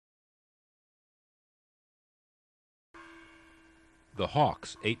The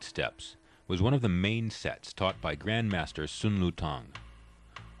Hawk's 8 Steps was one of the main sets taught by Grandmaster Sun Lutang.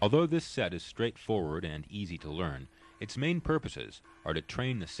 Although this set is straightforward and easy to learn, its main purposes are to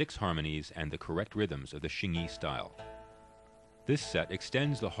train the 6 harmonies and the correct rhythms of the Xing Yi style. This set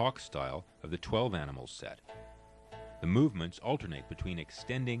extends the Hawk style of the 12 Animals set. The movements alternate between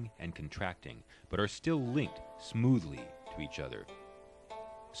extending and contracting, but are still linked smoothly to each other.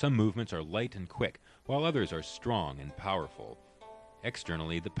 Some movements are light and quick, while others are strong and powerful.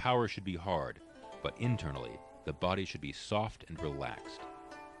 Externally, the power should be hard, but internally, the body should be soft and relaxed.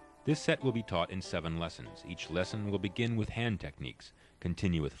 This set will be taught in 7 lessons. Each lesson will begin with hand techniques,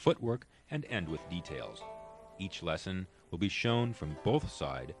 continue with footwork, and end with details. Each lesson will be shown from both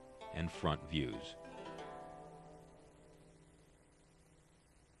side and front views.